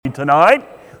tonight.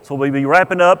 So we'll be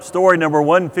wrapping up story number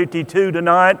 152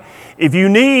 tonight. If you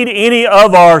need any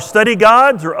of our study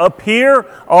guides, they're up here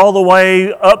all the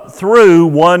way up through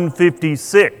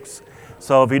 156.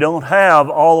 So if you don't have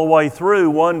all the way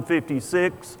through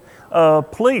 156,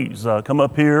 please come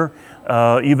up here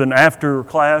even after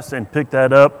class and pick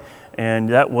that up, and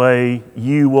that way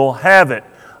you will have it.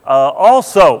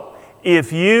 Also,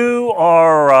 if you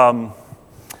are...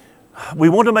 we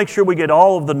want to make sure we get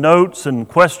all of the notes and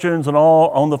questions and all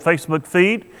on the Facebook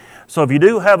feed. So if you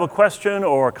do have a question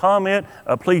or a comment,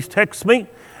 please text me,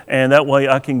 and that way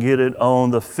I can get it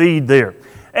on the feed there.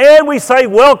 And we say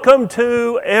welcome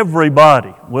to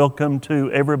everybody. Welcome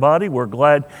to everybody. We're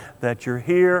glad that you're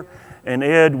here. And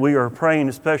Ed, we are praying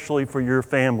especially for your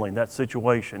family in that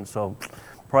situation. So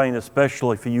praying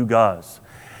especially for you guys.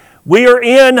 We are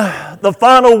in the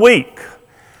final week.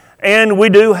 And we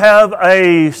do have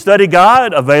a study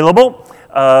guide available.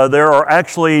 There are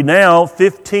actually now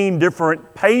 15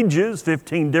 different pages,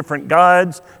 15 different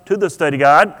guides to the study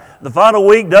guide. The final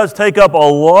week does take up a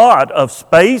lot of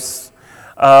space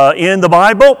in the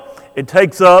Bible. It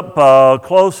takes up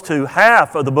close to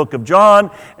half of the book of John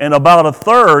and about a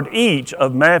third each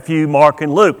of Matthew, Mark,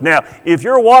 and Luke. Now, if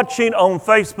you're watching on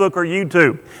Facebook or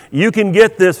YouTube, you can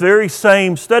get this very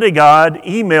same study guide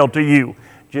emailed to you.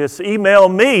 Just email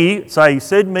me, say,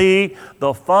 send me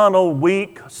the final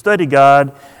week study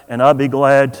guide, and I'll be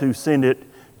glad to send it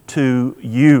to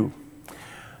you.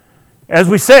 As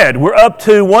we said, we're up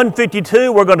to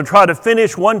 152. We're going to try to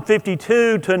finish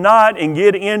 152 tonight and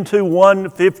get into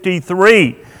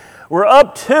 153. We're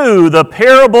up to the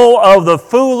parable of the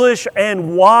foolish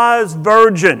and wise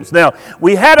virgins. Now,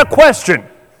 we had a question.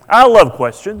 I love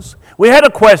questions. We had a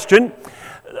question.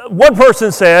 One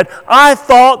person said, I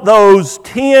thought those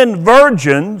 10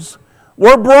 virgins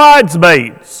were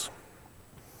bridesmaids.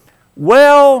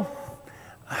 Well,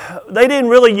 they didn't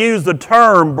really use the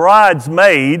term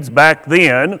bridesmaids back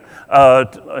then,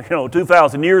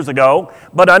 2,000 years ago,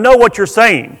 but I know what you're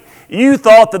saying. You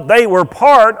thought that they were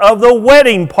part of the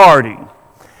wedding party.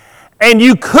 And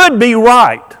you could be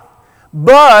right.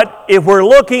 But if we're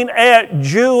looking at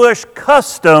Jewish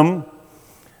custom,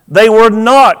 they were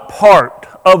not part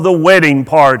of the wedding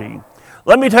party.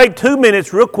 Let me take 2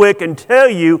 minutes real quick and tell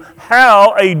you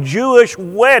how a Jewish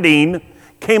wedding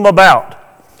came about.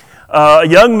 A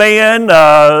young man,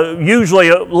 usually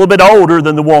a little bit older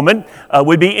than the woman,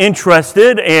 would be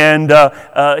interested, and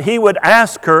he would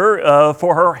ask her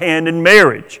for her hand in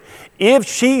marriage. If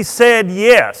she said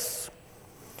yes,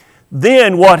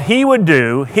 then what he would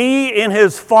do, he and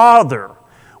his father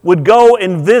would go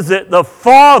and visit the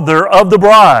father of the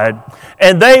bride,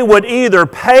 and they would either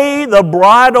pay the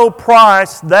bridal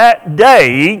price that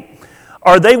day,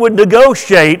 or they would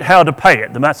negotiate how to pay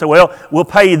it. They might say, well, we'll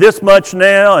pay you this much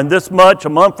now, and this much a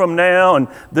month from now, and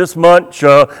this much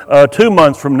 2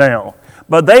 months from now.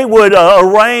 But they would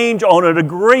arrange on an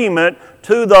agreement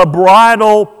to the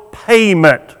bridal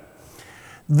payment.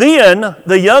 Then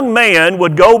the young man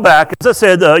would go back. As I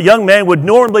said, the young man would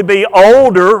normally be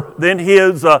older than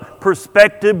his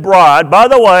prospective bride. By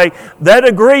the way, that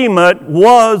agreement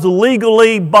was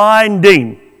legally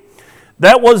binding.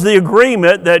 That was the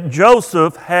agreement that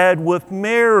Joseph had with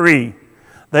Mary.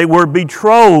 They were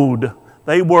betrothed.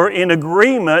 They were in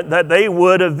agreement that they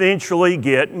would eventually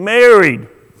get married.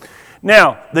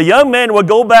 Now, the young man would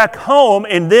go back home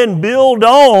and then build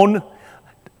on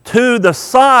to the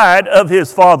side of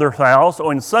his father's house,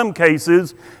 or in some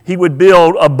cases, he would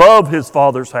build above his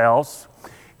father's house,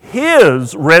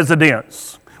 his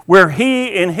residence, where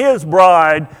he and his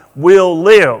bride will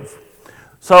live.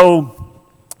 So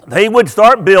they would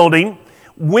start building.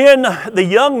 When the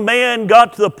young man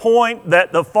got to the point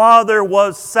that the father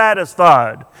was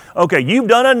satisfied, okay, you've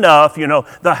done enough,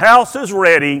 the house is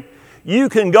ready, you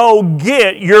can go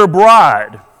get your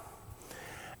bride.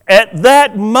 At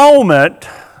that moment,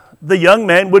 the young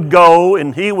man would go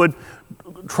and he would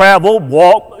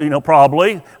walk,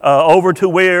 probably, over to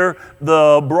where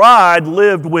the bride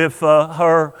lived with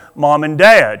her mom and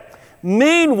dad.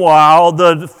 Meanwhile,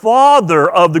 the father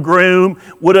of the groom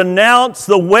would announce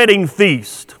the wedding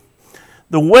feast.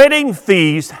 The wedding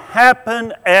feast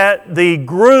happened at the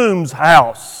groom's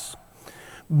house.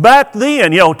 Back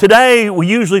then, today we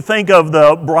usually think of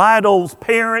the bride's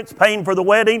parents paying for the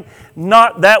wedding.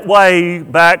 Not that way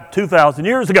back 2,000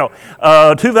 years ago.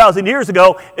 2,000 years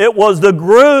ago, it was the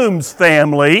groom's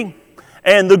family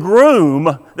and the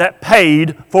groom that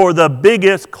paid for the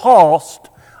biggest cost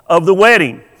of the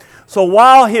wedding. So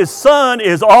while his son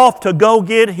is off to go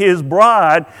get his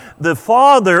bride, the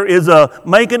father is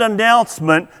making an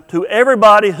announcement to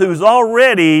everybody who's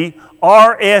already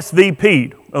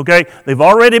RSVP'd. okay? They've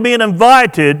already been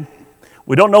invited.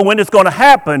 We don't know when it's going to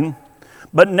happen,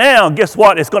 but now, guess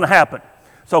what? It's going to happen.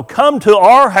 So come to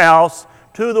our house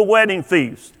to the wedding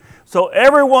feast. So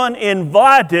everyone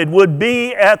invited would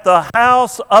be at the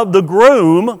house of the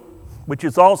groom, which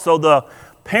is also the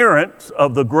parents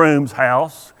of the groom's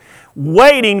house,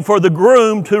 waiting for the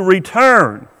groom to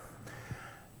return.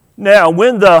 Now,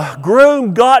 when the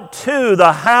groom got to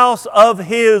the house of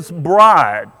his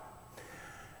bride,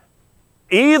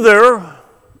 either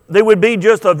there would be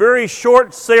just a very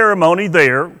short ceremony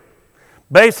there,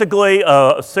 basically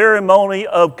a ceremony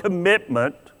of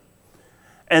commitment,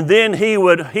 and then he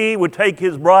would take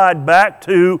his bride back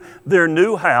to their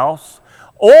new house,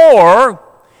 or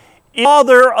if the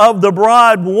father of the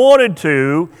bride wanted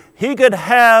to, he could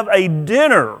have a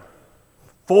dinner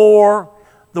for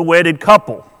the wedded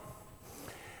couple.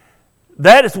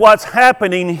 That is what's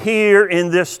happening here in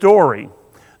this story.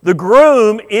 The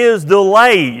groom is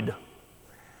delayed. In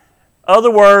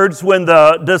other words, when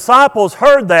the disciples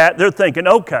heard that, they're thinking,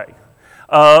 okay,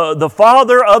 the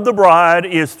father of the bride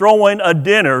is throwing a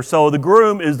dinner, so the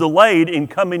groom is delayed in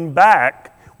coming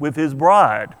back with his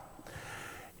bride.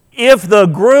 If the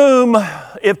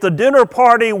dinner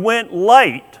party went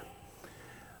late,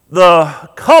 the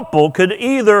couple could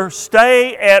either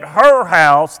stay at her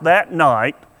house that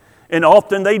night, and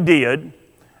often they did,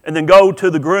 and then go to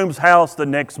the groom's house the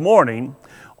next morning,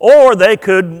 or they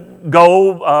could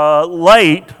go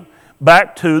late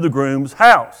back to the groom's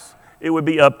house. It would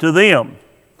be up to them.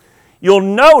 You'll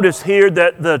notice here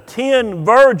that the 10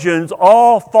 virgins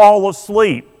all fall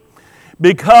asleep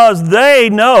because they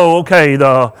know, okay,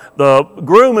 the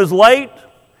groom is late.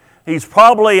 He's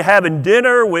probably having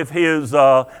dinner with his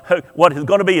what is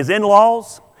going to be his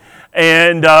in-laws.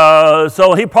 And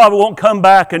so he probably won't come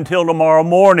back until tomorrow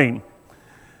morning.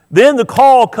 Then the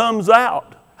call comes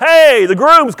out. Hey, the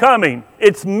groom's coming.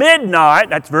 It's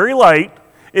midnight. That's very late.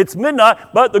 It's midnight,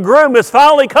 but the groom is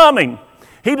finally coming.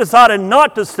 He decided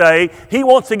not to stay. He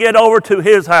wants to get over to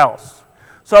his house.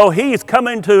 So he's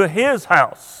coming to his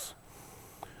house.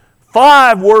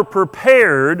 5 were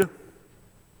prepared,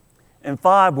 and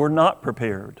 5 were not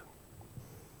prepared.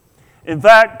 In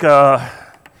fact,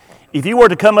 if you were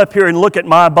to come up here and look at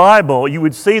my Bible, you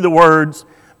would see the words,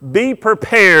 be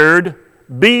prepared,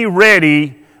 be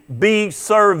ready, be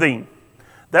serving.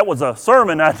 That was a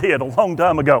sermon I did a long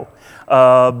time ago.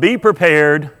 Be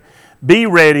prepared, be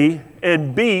ready,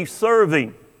 and be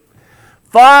serving.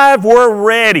 5 were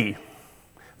ready.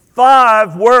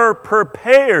 5 were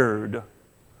prepared.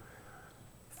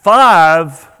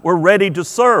 5 were ready to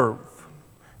serve.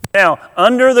 Now,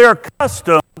 under their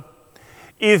custom,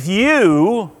 if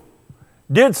you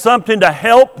did something to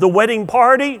help the wedding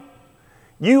party,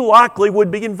 you likely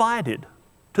would be invited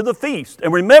to the feast.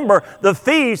 And remember, the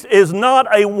feast is not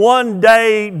a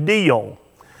one-day deal.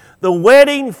 The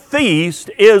wedding feast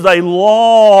is a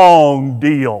long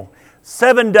deal.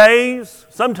 7 days,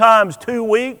 sometimes 2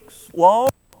 weeks long.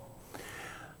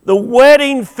 The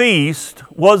wedding feast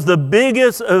was the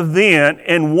biggest event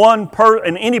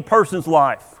in any person's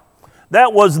life.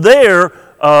 That was their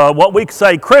what we could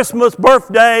say Christmas,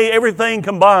 birthday, everything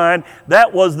combined.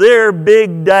 That was their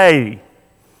big day.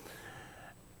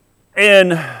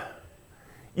 And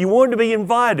you wanted to be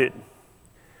invited.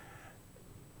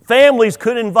 Families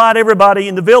couldn't invite everybody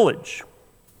in the village.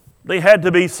 They had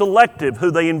to be selective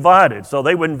who they invited. So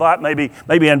they would invite maybe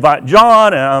invite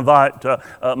John, and I invite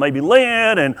maybe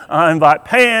Lynn, and I invite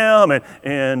Pam,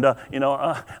 and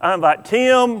I invite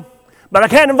Tim. But I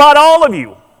can't invite all of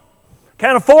you.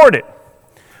 Can't afford it.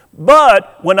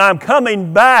 But when I'm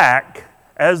coming back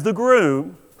as the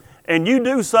groom, and you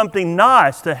do something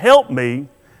nice to help me,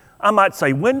 I might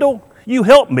say, Wendell, you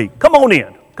help me. Come on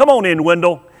in. Come on in,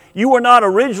 Wendell. You were not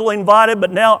originally invited,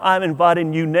 but now I'm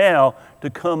inviting you now to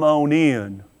come on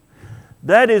in.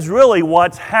 That is really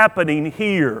what's happening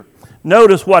here.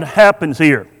 Notice what happens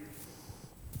here.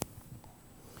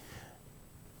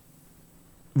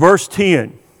 Verse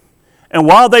 10. And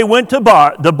while they went they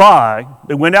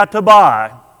went out to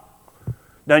buy.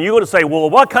 Now you're going to say, well,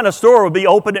 what kind of store would be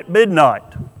open at midnight?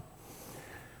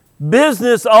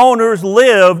 Business owners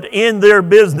lived in their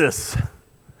business.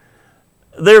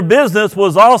 Their business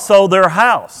was also their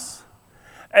house.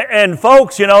 And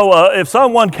folks, if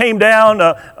someone came down,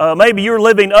 maybe you're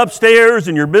living upstairs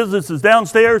and your business is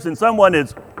downstairs and someone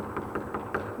is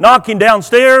knocking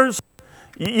downstairs,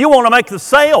 you want to make the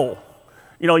sale.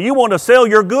 You want to sell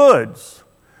your goods.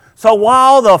 So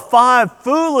while the 5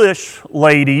 foolish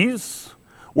ladies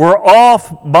were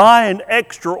off buying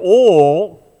extra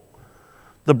oil,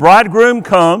 the bridegroom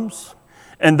comes,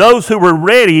 and those who were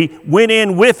ready went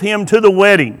in with him to the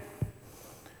wedding.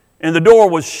 and the door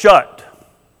was shut.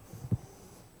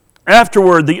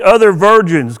 Afterward, the other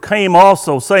virgins came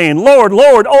also, saying, Lord,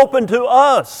 Lord, open to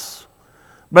us.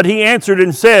 But he answered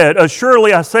and said,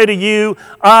 Assuredly I say to you,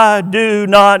 I do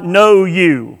not know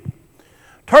you.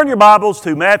 Turn your Bibles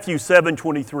to Matthew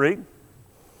 7:23.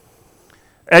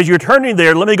 As you're turning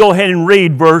there, let me go ahead and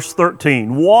read verse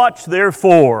 13. Watch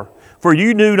therefore, for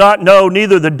you do not know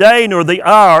neither the day nor the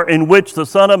hour in which the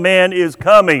Son of Man is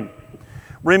coming.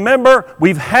 Remember,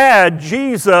 we've had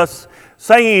Jesus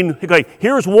saying, okay,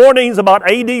 here's warnings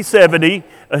about AD 70,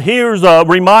 here's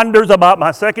reminders about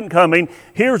my second coming,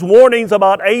 here's warnings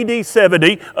about AD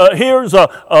 70, here's a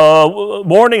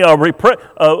warning, a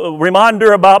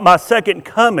reminder about my second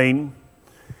coming.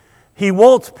 He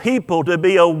wants people to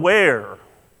be aware.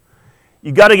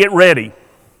 You got to get ready.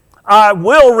 I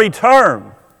will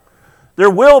return. There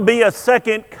will be a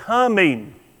second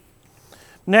coming.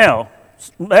 Now,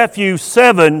 Matthew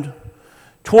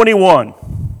 7:21.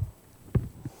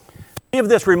 If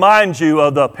this reminds you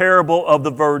of the parable of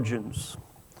the virgins.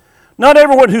 Not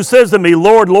everyone who says to me,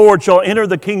 Lord, Lord, shall enter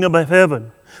the kingdom of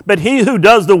heaven, but he who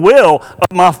does the will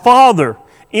of my Father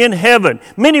in heaven.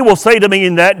 Many will say to me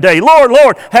in that day, Lord,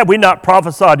 Lord, have we not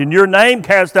prophesied in your name,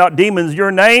 cast out demons in your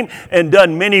name, and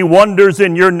done many wonders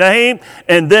in your name?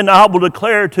 And then I will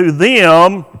declare to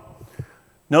them,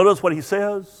 notice what he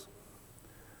says,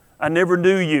 I never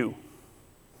knew you.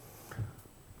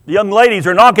 The young ladies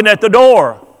are knocking at the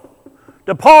door.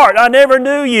 Depart, I never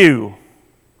knew you.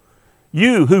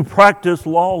 You who practice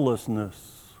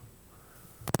lawlessness.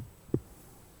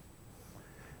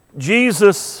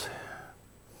 Jesus,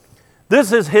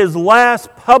 this is his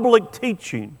last public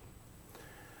teaching.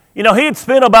 You know, he had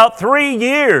spent about 3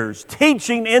 years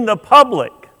teaching in the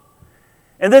public.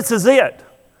 And this is it.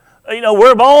 You know,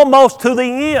 we're almost to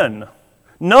the end.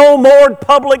 No more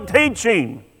public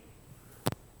teaching.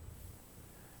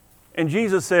 And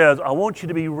Jesus says, I want you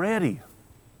to be ready.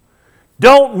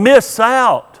 Don't miss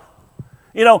out.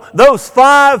 You know, those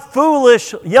 5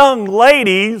 foolish young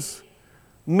ladies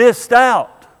missed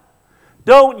out.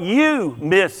 Don't you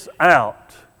miss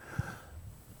out.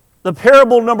 The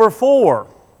parable number 4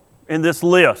 in this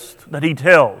list that he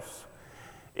tells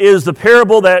is the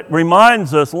parable that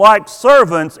reminds us, like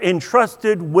servants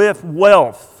entrusted with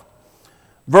wealth.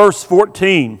 Verse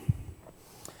 14.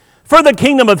 For the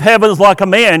kingdom of heaven is like a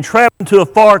man traveling to a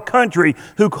far country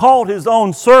who called his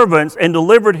own servants and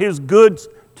delivered his goods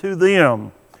to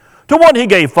them. To one he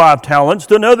gave 5 talents,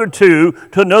 to another 2,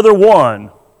 to another 1.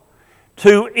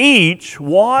 To each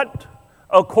what?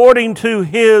 According to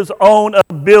his own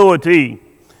ability.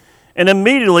 And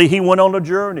immediately he went on a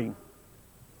journey.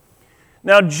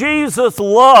 Now Jesus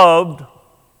loved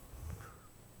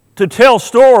to tell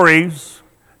stories,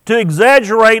 to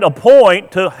exaggerate a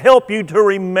point to help you to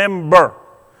remember.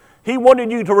 He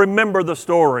wanted you to remember the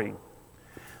story.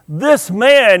 This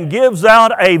man gives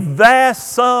out a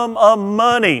vast sum of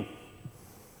money.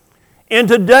 In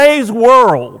today's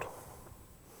world,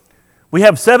 we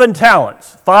have 7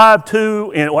 talents, 5,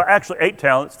 2, and well, actually 8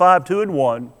 talents, 5, 2, and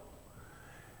 1.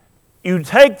 You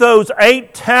take those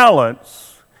 8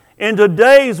 talents, in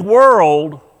today's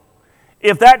world,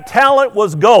 if that talent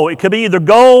was gold, it could be either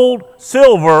gold,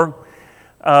 silver,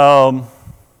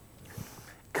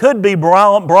 could be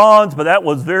bronze, but that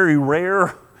was very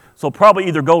rare, so probably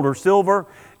either gold or silver.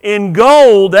 In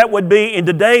gold, that would be, in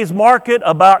today's market,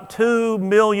 about $2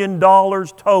 million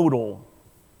total.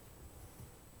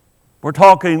 We're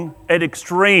talking at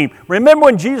extreme. Remember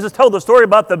when Jesus told the story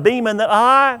about the beam in the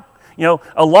eye? You know,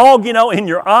 a log, in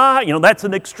your eye, that's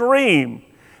an extreme.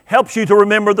 Helps you to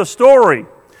remember the story.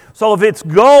 So if it's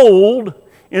gold,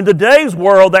 in today's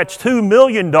world, that's $2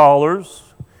 million.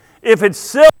 If it's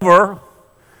silver,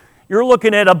 you're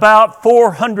looking at about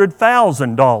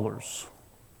 $400,000.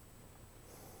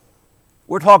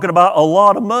 We're talking about a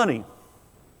lot of money.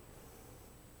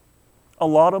 A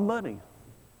lot of money.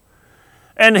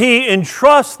 And he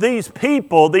entrusts these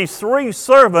people, these 3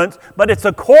 servants, but it's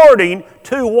according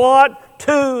to what?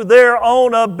 To their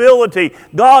own ability.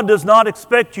 God does not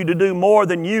expect you to do more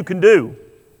than you can do.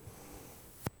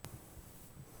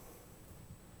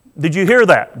 Did you hear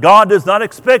that? God does not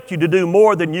expect you to do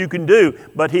more than you can do,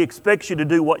 but He expects you to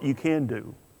do what you can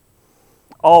do.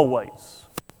 Always.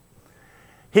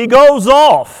 He goes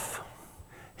off.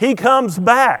 He comes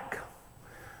back.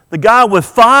 The guy with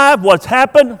 5, what's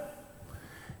happened?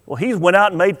 Well, he's went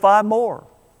out and made 5 more.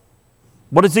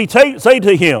 What does he say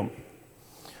to him?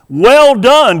 Well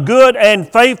done, good and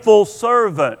faithful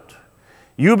servant.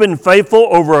 You've been faithful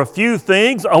over a few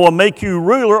things. I will make you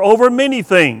ruler over many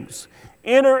things.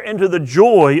 Enter into the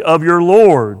joy of your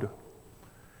Lord.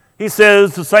 He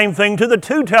says the same thing to the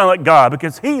 2-talent guy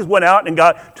because he went out and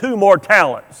got 2 more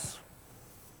talents.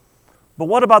 But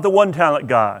what about the 1-talent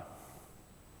guy?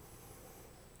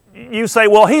 You say,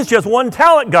 well, he's just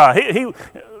 1-talent guy.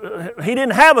 He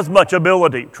didn't have as much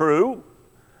ability. True,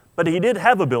 but he did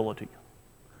have ability.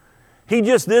 He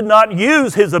just did not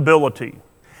use his ability.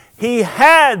 He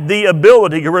had the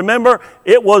ability. You remember,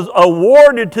 it was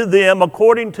awarded to them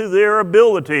according to their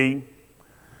ability.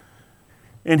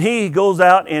 And he goes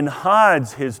out and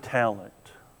hides his talent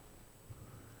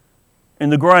in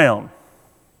the ground.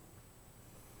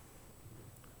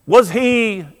 Was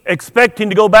he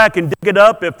expecting to go back and dig it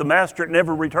up if the master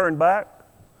never returned back?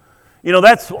 You know,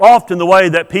 that's often the way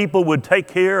that people would take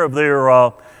care of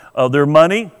their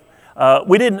money.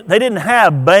 They didn't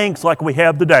have banks like we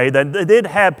have today. They did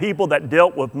have people that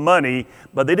dealt with money,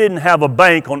 but they didn't have a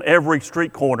bank on every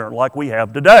street corner like we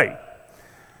have today.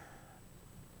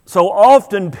 So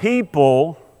often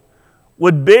people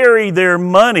would bury their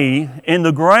money in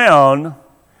the ground,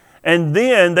 and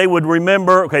then they would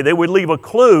remember, okay, they would leave a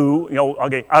clue,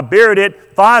 okay, I buried it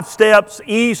 5 steps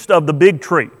east of the big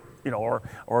tree,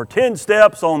 or 10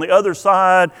 steps on the other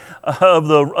side of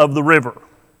the river.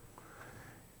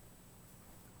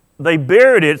 They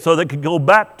buried it so they could go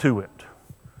back to it.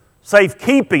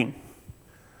 Safekeeping.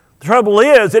 The trouble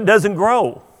is, it doesn't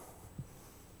grow.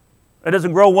 It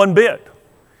doesn't grow one bit.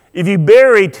 If you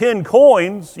bury 10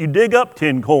 coins, you dig up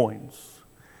 10 coins.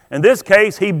 In this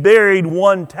case, he buried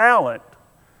 1 talent,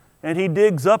 and he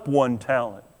digs up 1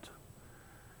 talent.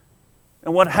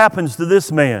 And what happens to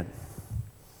this man?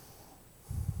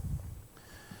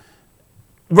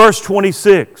 Verse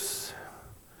 26.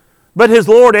 But his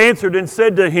Lord answered and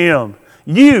said to him,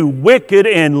 "You wicked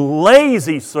and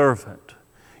lazy servant,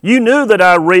 you knew that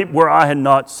I reap where I had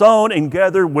not sown and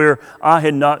gathered where I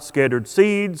had not scattered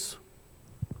seeds.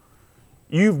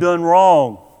 You've done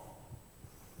wrong.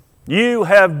 You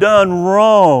have done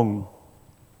wrong.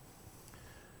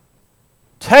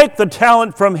 Take the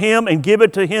talent from him and give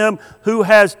it to him who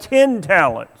has 10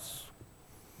 talents.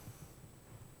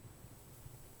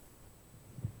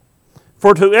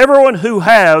 For to everyone who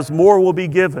has, more will be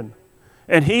given,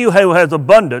 and he who has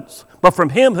abundance, but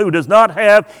from him who does not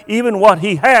have, even what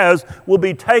he has will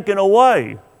be taken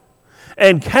away.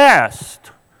 And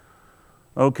cast."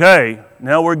 Okay,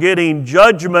 now we're getting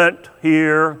judgment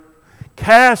here.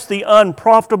 "Cast the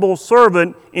unprofitable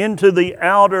servant into the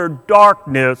outer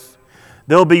darkness.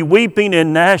 There'll be weeping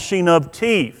and gnashing of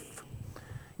teeth."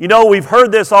 We've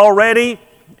heard this already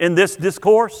in this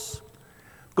discourse.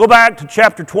 Go back to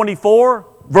chapter 24,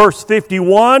 verse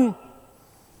 51.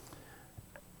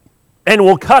 "And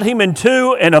will cut him in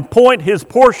two and appoint his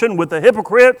portion with the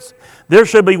hypocrites. There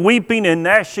shall be weeping and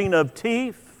gnashing of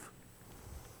teeth."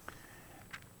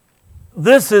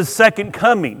 This is second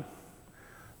coming.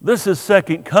 This is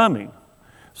second coming.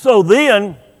 So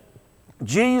then,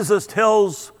 Jesus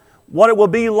tells what it will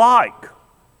be like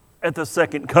at the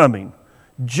second coming.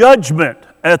 Judgment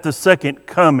at the second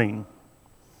coming.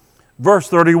 Verse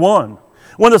 31.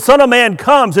 "When the Son of Man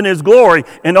comes in His glory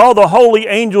and all the holy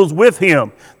angels with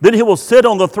Him, then He will sit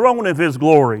on the throne of His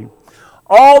glory.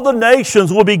 All the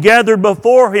nations will be gathered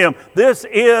before Him."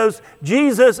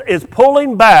 Jesus is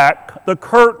pulling back the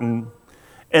curtain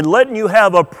and letting you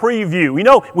have a preview.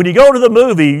 When you go to the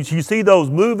movies, you see those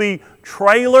movie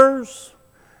trailers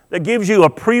that gives you a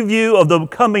preview of the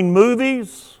coming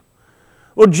movies.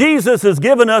 Well, Jesus has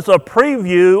given us a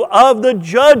preview of the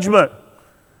judgment.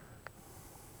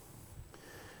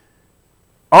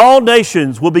 All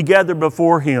nations will be gathered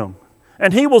before Him,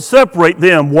 and He will separate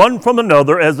them one from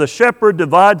another as the shepherd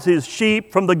divides his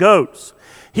sheep from the goats.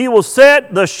 He will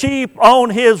set the sheep on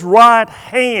His right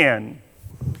hand.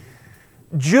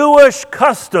 Jewish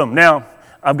custom. Now,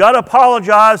 I've got to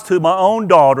apologize to my own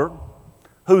daughter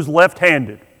who's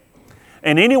left-handed,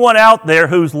 and anyone out there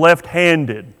who's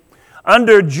left-handed.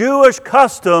 Under Jewish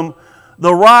custom,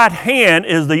 the right hand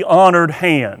is the honored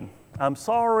hand. I'm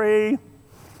sorry.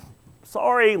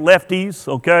 Sorry, lefties,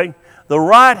 okay? The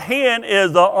right hand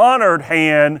is the honored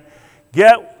hand.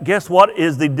 Guess what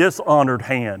is the dishonored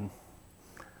hand?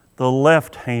 The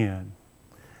left hand.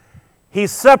 He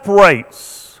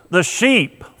separates the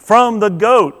sheep from the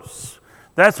goats.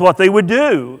 That's what they would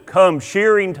do come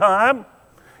shearing time.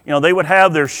 They would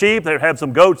have their sheep. They would have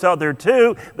some goats out there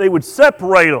too. They would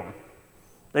separate them.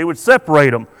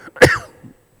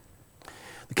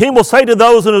 The king will say to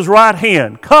those in his right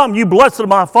hand, "Come, you blessed of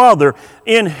my Father,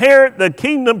 inherit the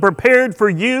kingdom prepared for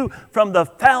you from the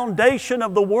foundation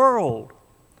of the world."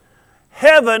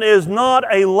 Heaven is not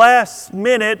a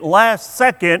last-minute,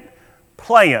 last-second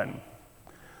plan.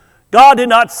 God did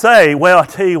not say, "Well, I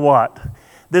tell you what,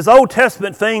 This Old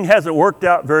Testament thing hasn't worked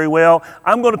out very well.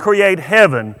 I'm going to create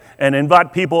heaven and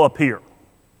invite people up here.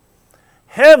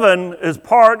 Heaven is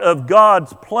part of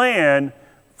God's plan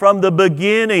from the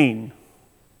beginning.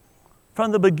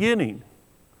 From the beginning.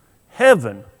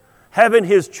 Heaven. Having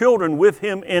His children with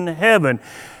Him in heaven.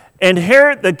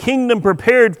 Inherit the kingdom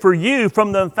prepared for you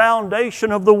from the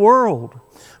foundation of the world.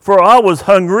 For I was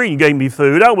hungry, you gave me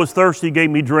food. I was thirsty, you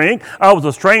gave me drink. I was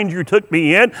a stranger, you took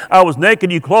me in. I was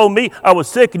naked, you clothed me. I was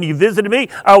sick, and you visited me.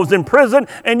 I was in prison,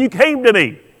 and you came to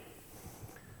me.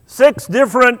 6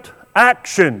 different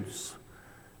actions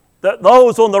that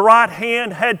those on the right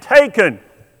hand had taken.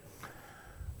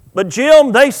 But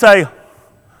Jim, they say,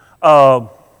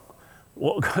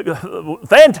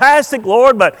 fantastic,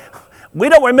 Lord, but we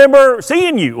don't remember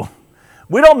seeing you.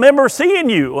 We don't remember seeing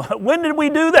you. When did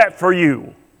we do that for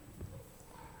you?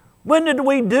 When did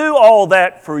we do all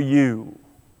that for you?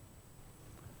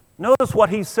 Notice what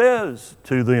he says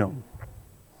to them.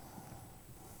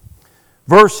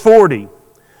 Verse 40,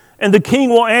 and the king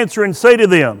will answer and say to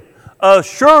them,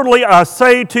 assuredly I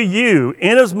say to you,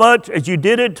 inasmuch as you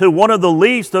did it to one of the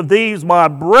least of these my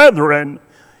brethren,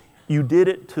 you did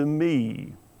it to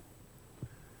me.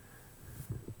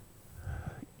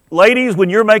 Ladies, when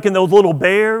you're making those little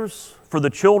bears for the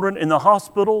children in the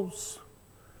hospitals,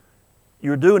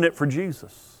 you're doing it for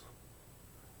Jesus.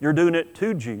 You're doing it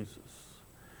to Jesus.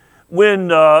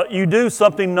 When you do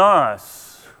something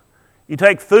nice, you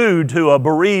take food to a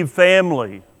bereaved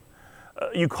family,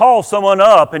 you call someone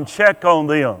up and check on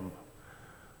them.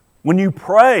 When you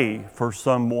pray for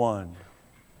someone,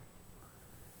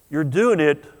 you're doing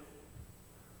it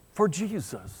for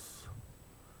Jesus.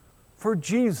 For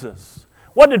Jesus.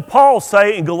 What did Paul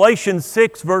say in Galatians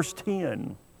 6, verse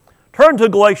 10? Turn to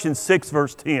Galatians 6,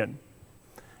 verse 10.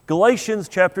 Galatians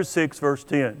chapter 6, verse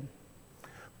 10.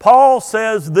 Paul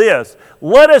says this,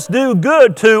 let us do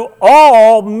good to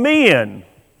all men.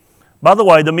 By the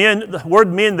way, the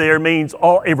word men there means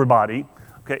everybody.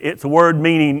 Okay, it's a word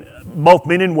meaning both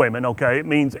men and women. Okay, it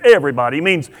means everybody. It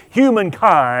means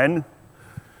humankind.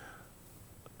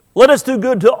 Let us do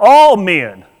good to all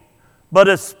men, but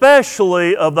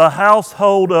especially of the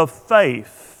household of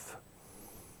faith.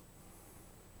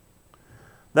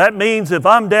 That means if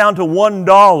I'm down to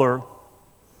 $1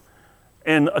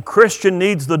 and a Christian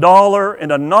needs the dollar and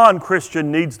a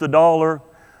non-Christian needs the dollar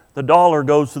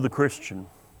goes to the Christian.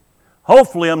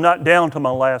 Hopefully I'm not down to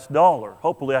my last dollar.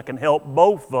 Hopefully I can help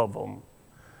both of them.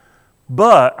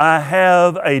 But I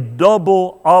have a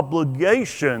double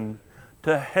obligation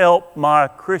to help my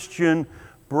Christian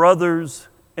brothers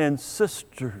and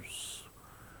sisters.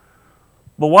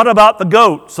 But what about the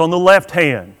goats on the left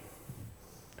hand?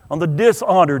 On the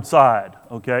dishonored side,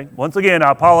 okay? Once again,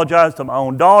 I apologize to my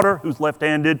own daughter who's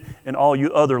left-handed and all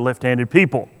you other left-handed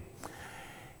people.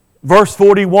 Verse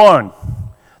 41,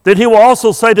 that he will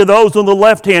also say to those on the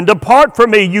left hand, depart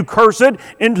from me, you cursed,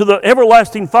 into the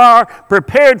everlasting fire,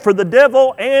 prepared for the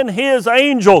devil and his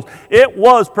angels. It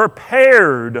was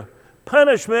prepared.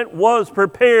 Punishment was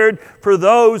prepared for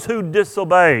those who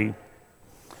disobey.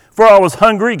 For I was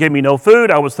hungry, you gave me no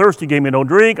food. I was thirsty, you gave me no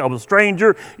drink. I was a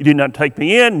stranger, you did not take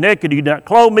me in. Naked, you did not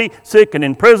clothe me. Sick and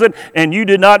in prison, and you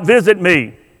did not visit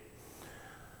me.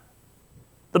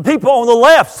 The people on the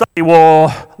left say,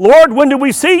 well, Lord, when did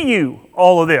we see you?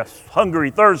 All of this,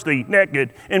 hungry, thirsty,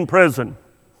 naked, in prison,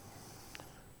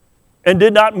 and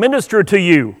did not minister to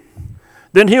you.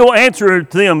 Then he will answer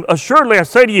to them, assuredly I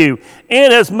say to you,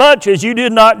 inasmuch as you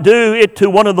did not do it to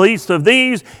one of the least of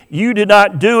these, you did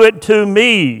not do it to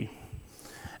me.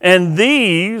 And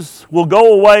these will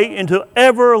go away into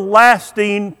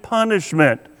everlasting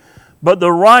punishment, but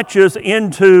the righteous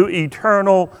into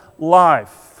eternal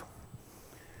life.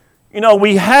 You know,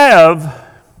 we have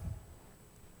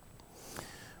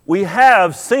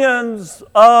sins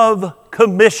of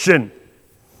commission.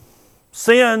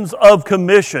 Sins of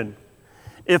commission.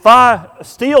 If I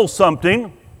steal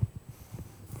something,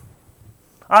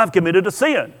 I've committed a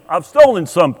sin. I've stolen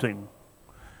something.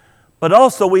 But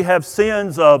also we have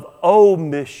sins of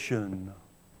omission.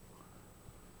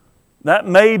 That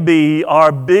may be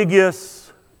our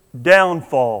biggest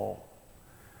downfall.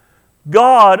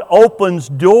 God opens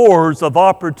doors of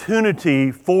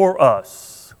opportunity for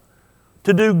us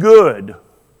to do good,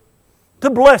 to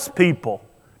bless people,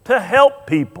 to help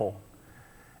people.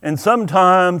 And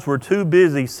sometimes we're too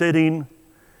busy sitting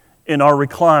in our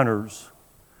recliners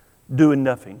doing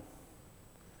nothing.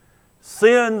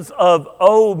 Sins of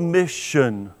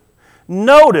omission.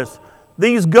 Notice,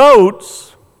 these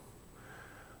goats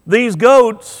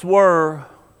were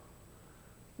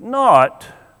not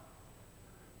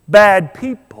bad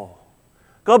people.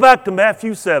 Go back to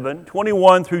Matthew 7,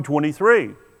 21 through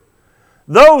 23.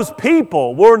 Those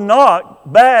people were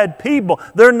not bad people.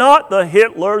 They're not the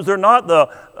Hitlers. They're not the,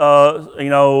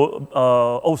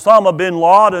 Osama bin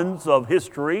Ladens of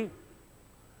history.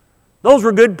 Those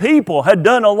were good people, had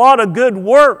done a lot of good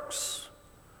works,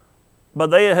 but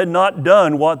they had not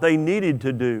done what they needed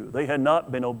to do. They had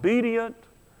not been obedient,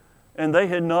 and they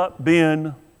had not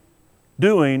been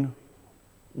doing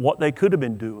what they could have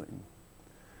been doing.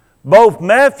 Both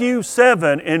Matthew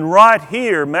 7 and right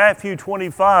here, Matthew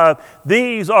 25,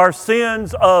 these are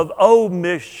sins of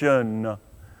omission.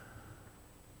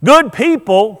 Good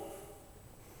people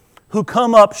who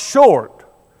come up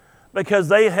short because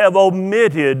they have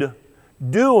omitted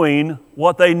doing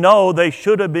what they know they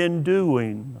should have been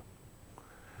doing.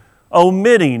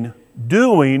 Omitting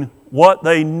doing what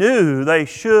they knew they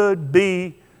should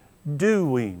be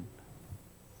doing.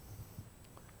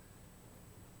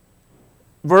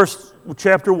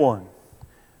 Chapter 1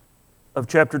 of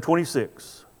chapter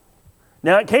 26.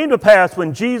 Now it came to pass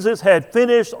when Jesus had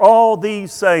finished all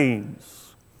these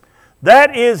sayings.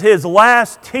 That is His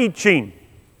last teaching.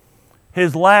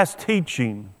 His last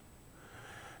teaching.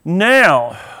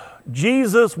 Now,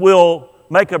 Jesus will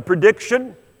make a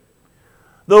prediction.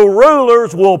 The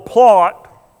rulers will plot.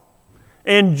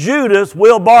 And Judas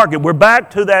will bargain. We're back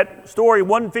to that story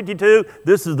 152.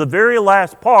 This is the very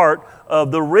last part of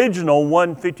the original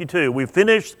 152. We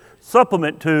finished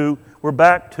supplement 2. We're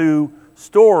back to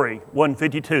story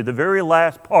 152, the very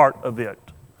last part of it.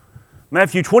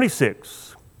 Matthew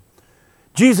 26.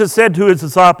 Jesus said to His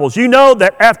disciples, "You know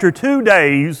that after 2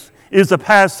 days is the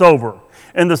Passover,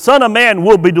 and the Son of Man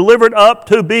will be delivered up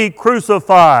to be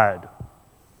crucified."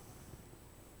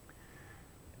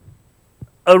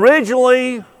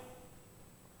 Originally,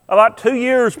 about 2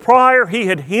 years prior, He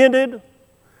had hinted.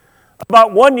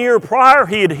 About 1 year prior,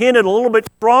 He had hinted a little bit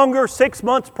stronger. 6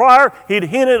 months prior, He'd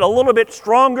hinted a little bit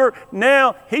stronger.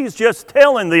 Now, He's just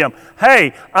telling them,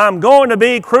 hey, I'm going to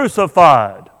be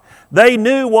crucified. They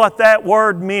knew what that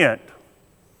word meant.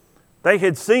 They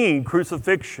had seen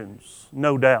crucifixions,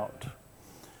 no doubt.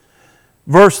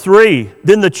 Verse 3,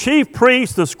 then the chief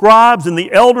priests, the scribes, and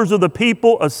the elders of the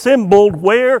people assembled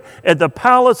where? At the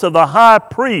palace of the high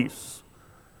priest,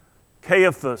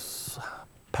 Caiaphas'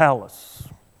 palace,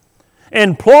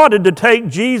 and plotted to take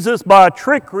Jesus by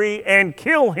trickery and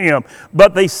kill Him.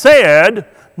 But they said,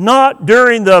 not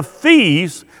during the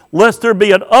feast, lest there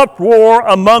be an uproar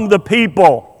among the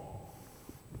people.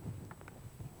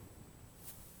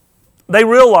 They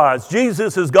realized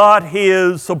Jesus has got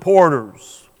His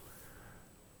supporters.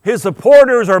 His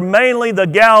supporters are mainly the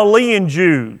Galilean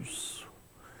Jews.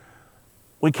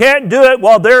 We can't do it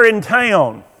while they're in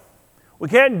town. We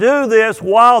can't do this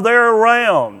while they're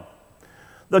around.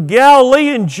 The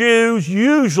Galilean Jews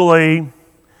usually,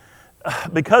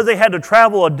 because they had to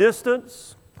travel a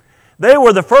distance, they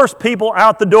were the first people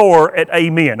out the door at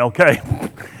Amen, okay?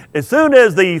 As soon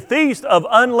as the Feast of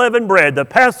Unleavened Bread, the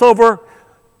Passover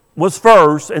was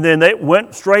first, and then they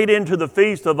went straight into the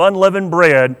Feast of Unleavened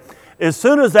Bread. As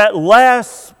soon as that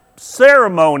last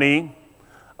ceremony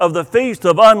of the Feast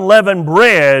of Unleavened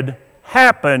Bread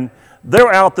happened,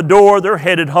 they're out the door, they're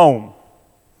headed home.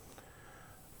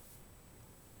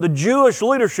 The Jewish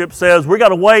leadership says we've got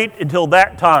to wait until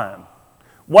that time.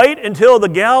 Wait until the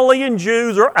Galilean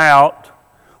Jews are out.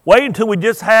 Wait until we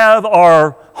just have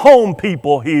our home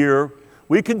people here.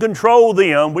 We can control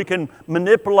them, we can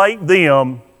manipulate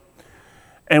them,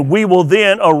 and we will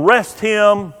then arrest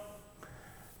Him,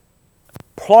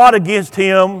 plot against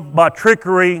Him by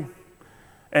trickery,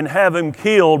 and have Him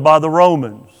killed by the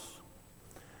Romans.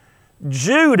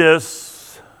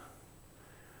 Judas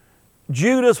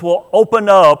will open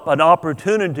up an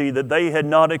opportunity that they had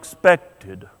not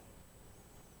expected.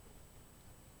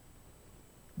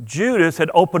 Judas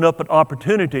had opened up an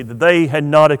opportunity that they had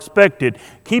not expected.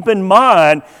 Keep in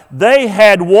mind, they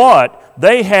had what?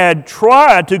 They had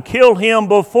tried to kill Him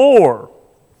before.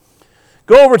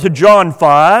 Go over to John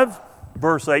 5.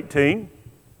 Verse 18.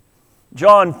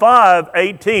 John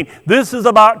 5:18. This is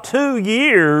about 2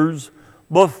 years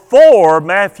before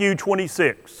Matthew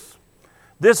 26.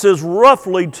 This is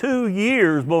roughly 2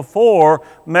 years before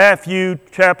Matthew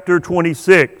chapter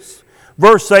 26.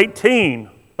 Verse 18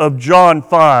 of John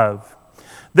 5.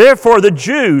 Therefore the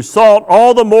Jews sought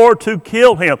all the more to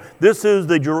kill Him. This is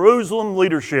the Jerusalem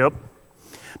leadership.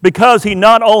 Because He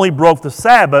not only broke the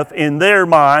Sabbath, in their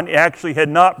mind, He actually had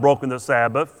not broken the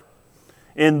Sabbath.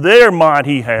 In their mind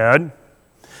He had,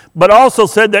 but also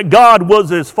said that God was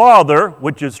His Father,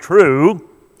 which is true,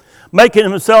 making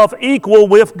Himself equal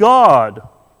with God.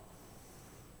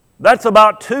 That's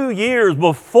about 2 years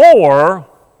before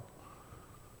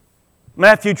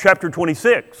Matthew chapter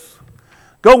 26.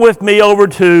 Go with me over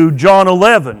to John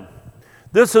 11.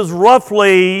 This is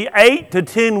roughly 8 to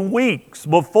 10 weeks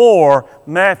before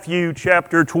Matthew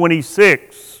chapter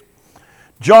 26.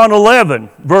 John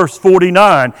 11, verse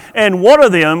 49. And one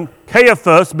of them,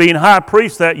 Caiaphas, being high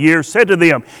priest that year, said to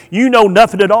them, "You know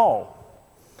nothing at all.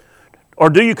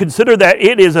 Or do you consider that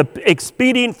it is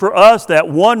expedient for us that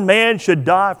one man should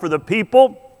die for the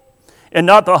people, and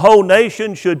not the whole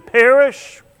nation should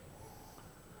perish?"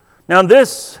 Now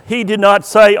this he did not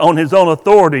say on his own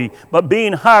authority, but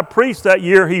being high priest that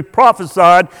year, he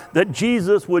prophesied that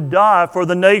Jesus would die for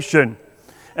the nation,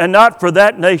 and not for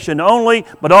that nation only,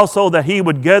 but also that he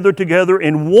would gather together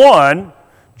in one,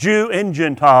 Jew and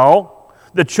Gentile,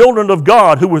 the children of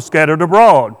God who were scattered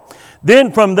abroad.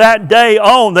 Then from that day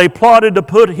on, they plotted to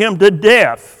put him to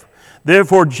death.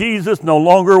 Therefore, Jesus no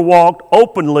longer walked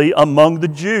openly among the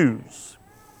Jews.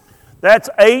 That's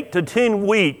 8 to 10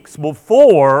 weeks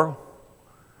before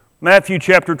Matthew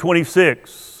chapter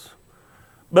 26.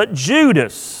 But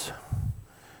Judas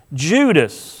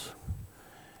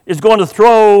is going to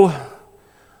throw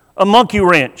a monkey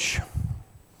wrench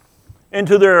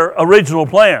into their original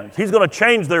plans. He's going to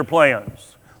change their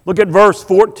plans. Look at verse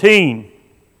 14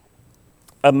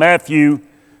 of Matthew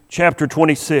chapter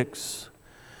 26.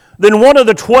 Then one of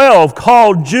the 12,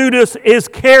 called Judas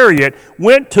Iscariot,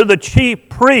 went to the chief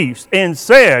priest and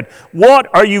said, "What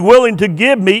are you willing to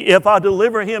give me if I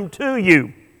deliver him to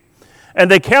you?" And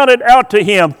they counted out to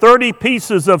him 30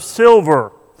 pieces of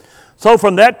silver. So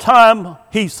from that time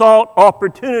he sought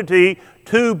opportunity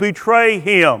to betray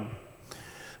him.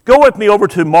 Go with me over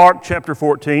to Mark chapter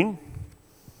 14.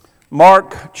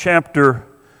 Mark chapter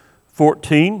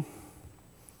 14.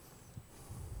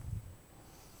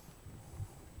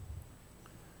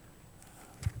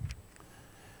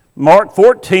 Mark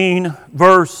 14,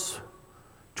 verse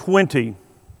 20.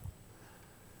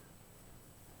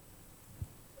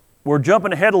 We're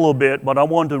jumping ahead a little bit, but I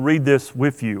wanted to read this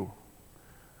with you.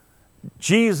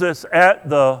 Jesus at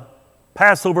the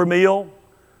Passover meal,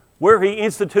 where he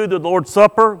instituted the Lord's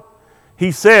Supper,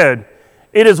 he said,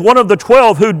 "It is one of the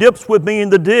 12 who dips with me in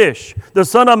the dish. The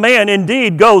Son of Man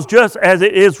indeed goes just as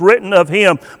it is written of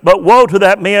him. But woe to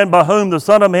that man by whom the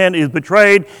Son of Man is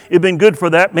betrayed. It had been good for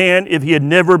that man if he had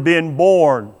never been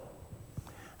born."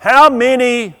 How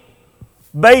many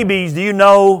babies do you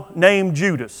know named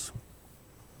Judas?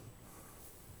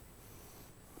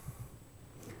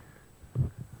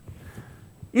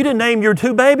 You didn't name your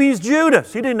 2 babies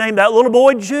Judas. You didn't name that little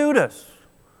boy Judas.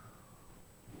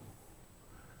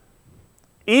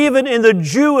 Even in the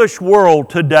Jewish world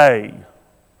today,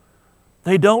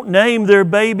 they don't name their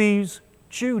babies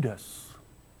Judas.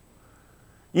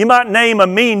 You might name a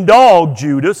mean dog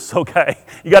Judas, okay.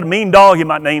 You got a mean dog, you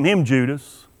might name him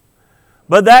Judas.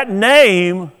 But that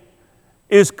name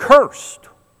is cursed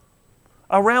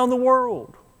around the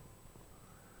world.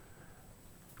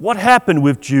 What happened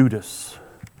with Judas?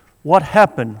 What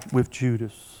happened with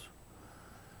Judas?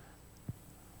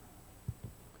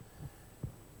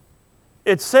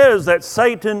 It says that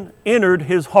Satan entered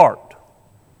his heart.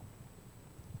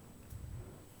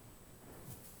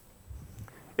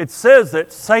 It says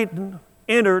that Satan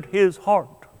entered his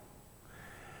heart.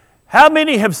 How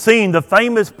many have seen the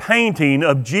famous painting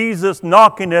of Jesus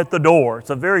knocking at the door? It's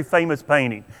a very famous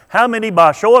painting. How many,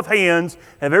 by show of hands,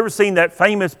 have ever seen that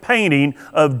famous painting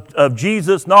of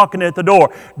Jesus knocking at the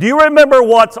door? Do you remember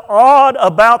what's odd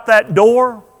about that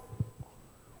door?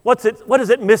 What is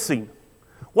it missing?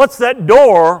 What's that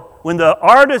door, when the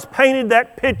artist painted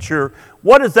that picture,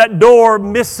 what is that door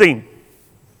missing?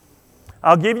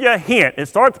 I'll give you a hint. It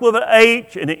starts with an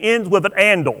H and it ends with an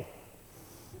handle.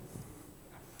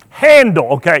 Handle,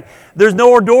 okay. There's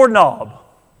no doorknob.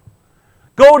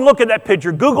 Go and look at that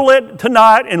picture. Google it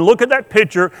tonight and look at that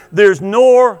picture. There's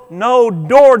no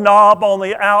doorknob on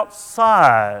the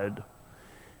outside.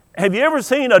 Have you ever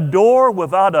seen a door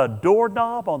without a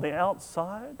doorknob on the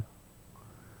outside?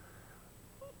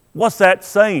 What's that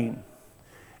saying?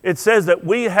 It says that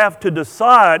we have to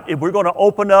decide if we're going to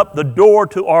open up the door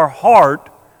to our heart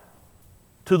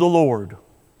to the Lord.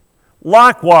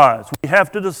 Likewise, we have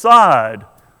to decide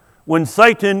when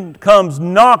Satan comes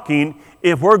knocking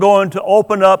if we're going to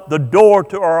open up the door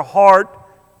to our heart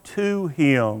to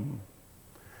him.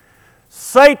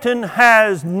 Satan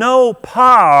has no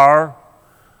power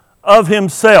of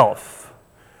himself.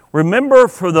 Remember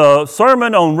for the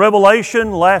sermon on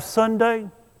Revelation last Sunday?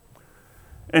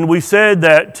 And we said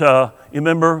that, you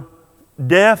remember,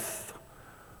 death,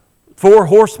 4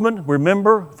 horsemen,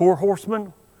 remember, 4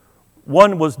 horsemen?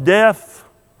 One was death.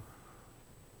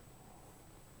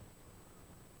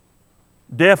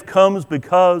 Death comes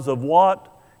because of what?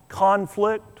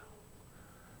 conflict.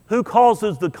 Who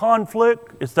causes the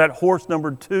conflict? It's that horse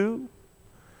number 2.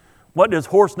 What does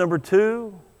horse number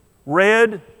 2?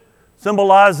 Red,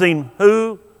 symbolizing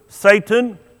who?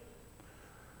 Satan.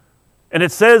 And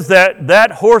it says that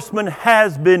that horseman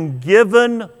has been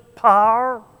given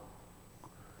power.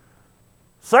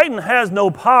 Satan has no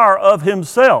power of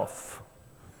himself.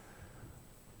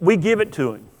 We give it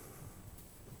to him.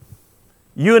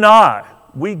 You and I,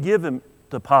 we give him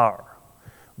the power.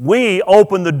 We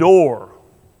open the door.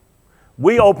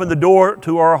 We open the door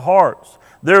to our hearts.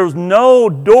 There's no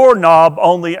doorknob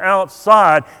on the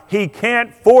outside. He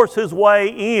can't force his way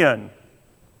in.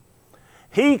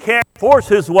 He can't force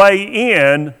his way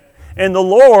in, and the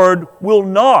Lord will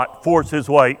not force his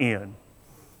way in.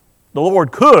 The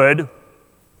Lord could,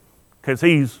 because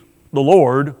He's the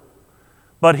Lord,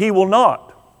 but He will not.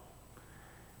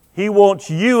 He wants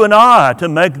you and I to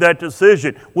make that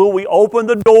decision. Will we open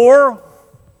the door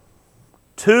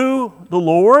to the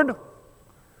Lord?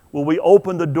 Will we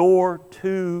open the door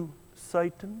to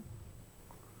Satan?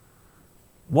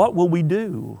 What will we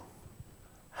do?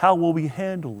 How will we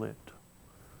handle it?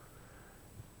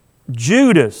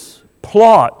 Judas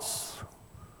plots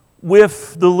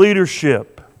with the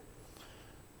leadership,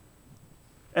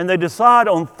 and they decide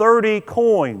on 30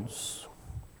 coins,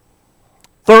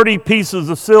 30 pieces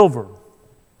of silver.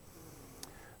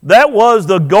 That was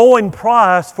the going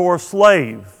price for a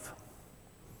slave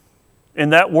in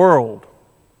that world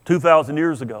 2,000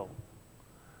 years ago.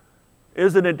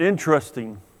 Isn't it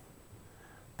interesting?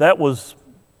 That was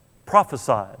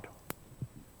prophesied.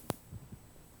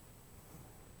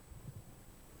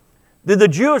 Did the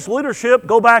Jewish leadership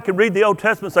go back and read the Old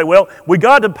Testament and say, well, we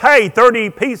got to pay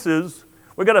 30 pieces,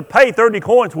 we got to pay 30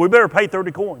 coins, we better pay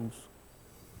 30 coins?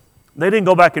 They didn't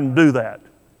go back and do that.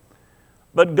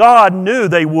 But God knew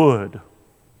they would.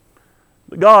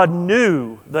 God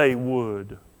knew they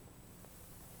would.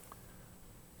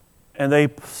 And they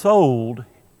sold,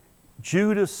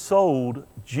 Judas sold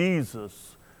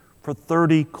Jesus for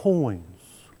 30 coins.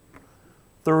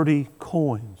 30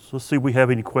 coins. Let's see if we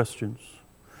have any questions.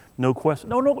 No questions?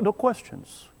 No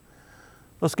questions.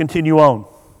 Let's continue on.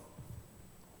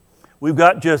 We've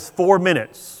got just 4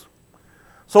 minutes.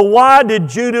 So why did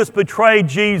Judas betray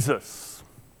Jesus?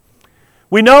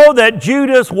 We know that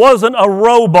Judas wasn't a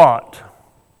robot.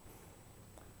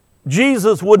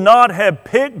 Jesus would not have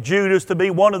picked Judas to be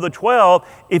one of the 12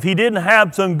 if he didn't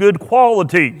have some good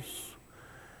qualities.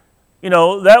 You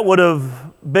know, that would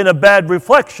have been a bad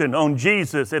reflection on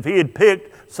Jesus if he had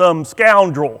picked some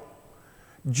scoundrel.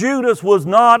 Judas was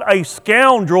not a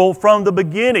scoundrel from the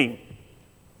beginning.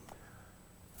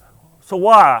 So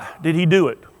why did he do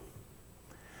it?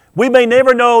 We may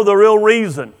never know the real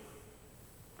reason.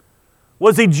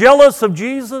 Was he jealous of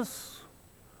Jesus?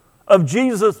 Of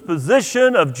Jesus'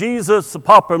 position, of Jesus'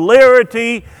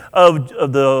 popularity, of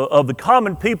the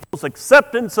common people's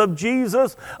acceptance of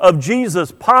Jesus, of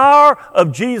Jesus' power,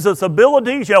 of Jesus'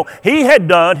 abilities? You know, he had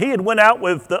went out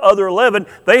with the other 11.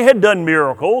 They had done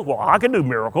miracles. Well, I can do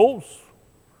miracles.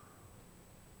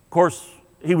 Of course,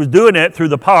 he was doing it through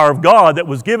the power of God that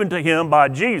was given to him by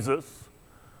Jesus.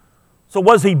 So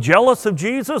was he jealous of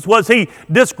Jesus? Was he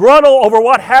disgruntled over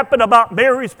what happened about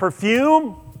Mary's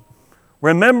perfume?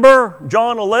 Remember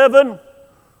John 12?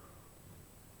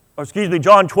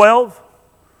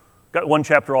 Got one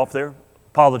chapter off there.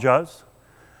 Apologize.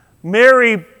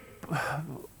 Mary,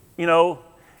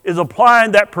 is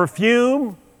applying that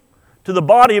perfume to the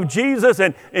body of Jesus,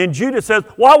 and Judas says,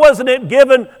 why wasn't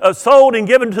it sold and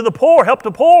given to the poor, help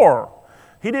the poor?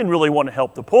 He didn't really want to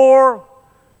help the poor.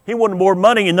 He wanted more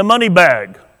money in the money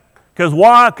bag. Because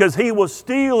why? Because he was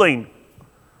stealing.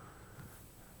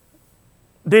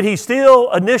 Did he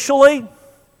steal initially?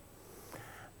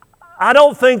 I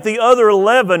don't think the other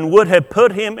 11 would have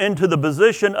put him into the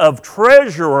position of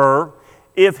treasurer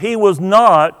if he was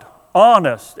not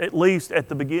honest, at least at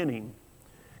the beginning.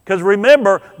 Because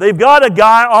remember, they've got a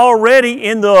guy already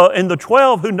in the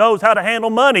 12 who knows how to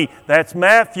handle money. That's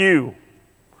Matthew,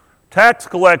 tax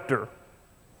collector.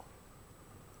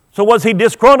 So was he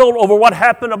disgruntled over what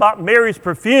happened about Mary's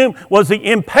perfume? Was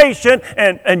he impatient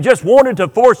and just wanted to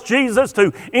force Jesus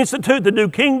to institute the new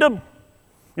kingdom?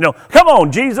 Come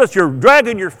on, Jesus, you're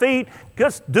dragging your feet.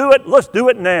 Just do it. Let's do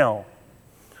it now.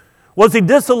 Was he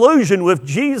disillusioned with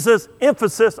Jesus'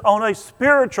 emphasis on a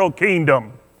spiritual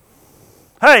kingdom?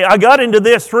 Hey, I got into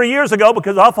this 3 years ago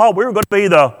because I thought we were going to be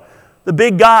the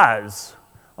big guys.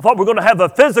 I thought we were going to have a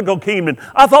physical kingdom.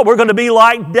 I thought we were going to be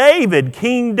like David,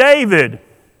 King David.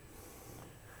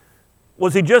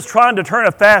 Was he just trying to turn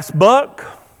a fast buck?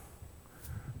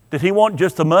 Did he want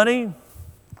just the money?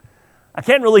 I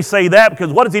can't really say that,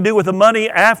 because what does he do with the money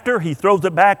after? He throws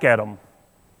it back at him.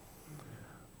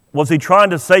 Was he trying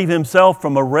to save himself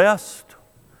from arrest?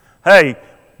 Hey,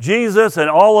 Jesus and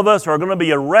all of us are going to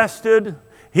be arrested.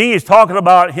 He is talking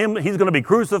about him. He's going to be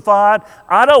crucified.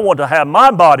 I don't want to have my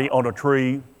body on a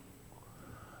tree.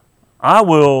 I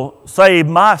will save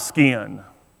my skin.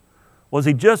 Was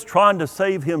he just trying to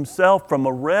save himself from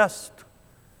arrest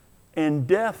and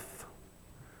death?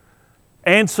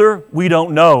 Answer, we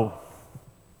don't know.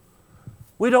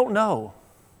 We don't know.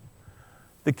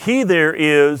 The key there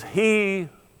is he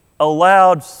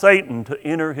allowed Satan to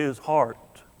enter his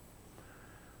heart.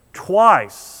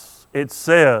 Twice it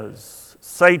says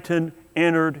Satan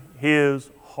entered his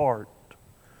heart.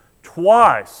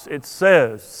 Twice it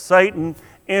says Satan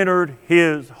entered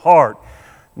his heart.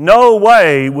 No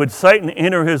way would Satan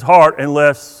enter his heart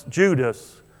unless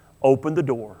Judas opened the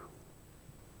door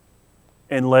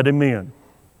and let him in.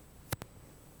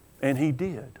 And he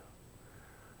did.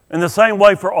 In the same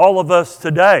way for all of us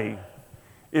today,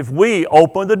 if we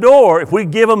open the door, if we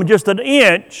give him just an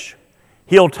inch,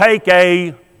 he'll take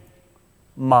a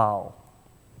mile.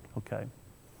 Okay.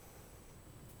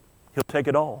 He'll take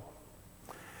it all.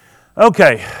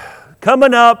 Okay,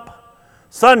 coming up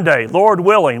Sunday, Lord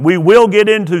willing, we will get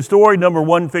into story number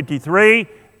 153.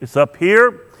 It's up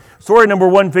here. Story number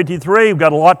 153, we've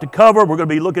got a lot to cover. We're going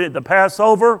to be looking at the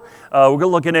Passover. We're going to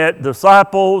be looking at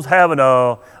disciples having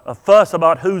a fuss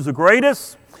about who's the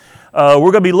greatest. We're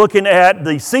going to be looking at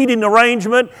the seating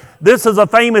arrangement. This is a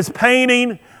famous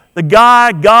painting. The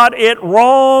guy got it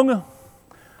wrong.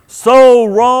 So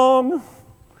wrong.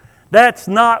 That's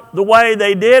not the way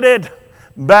they did it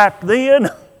back then.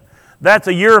 That's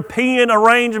a European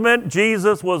arrangement.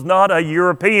 Jesus was not a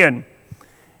European.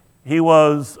 He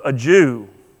was a Jew.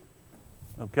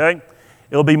 Okay?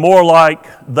 It'll be more like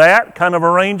that kind of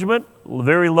arrangement.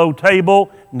 Very low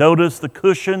table. Notice the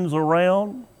cushions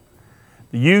around.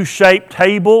 The U-shaped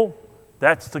table.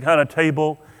 That's the kind of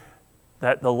table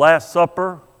that the Last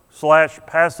Supper /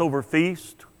 Passover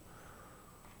feast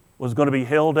was going to be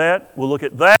held at. We'll look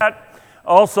at that.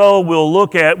 Also, we'll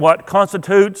look at what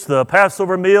constitutes the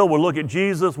Passover meal. We'll look at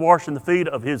Jesus washing the feet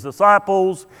of his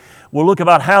disciples. We'll look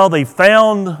about how they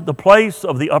found the place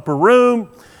of the upper room.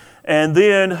 And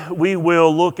then we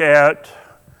will look at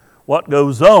what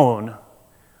goes on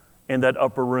in that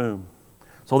upper room.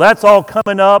 So that's all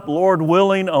coming up, Lord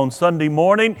willing, on Sunday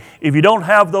morning. If you don't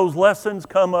have those lessons,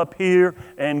 come up here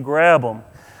and grab them.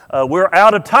 We're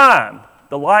out of time.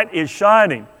 The light is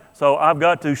shining, so I've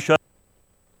got to shut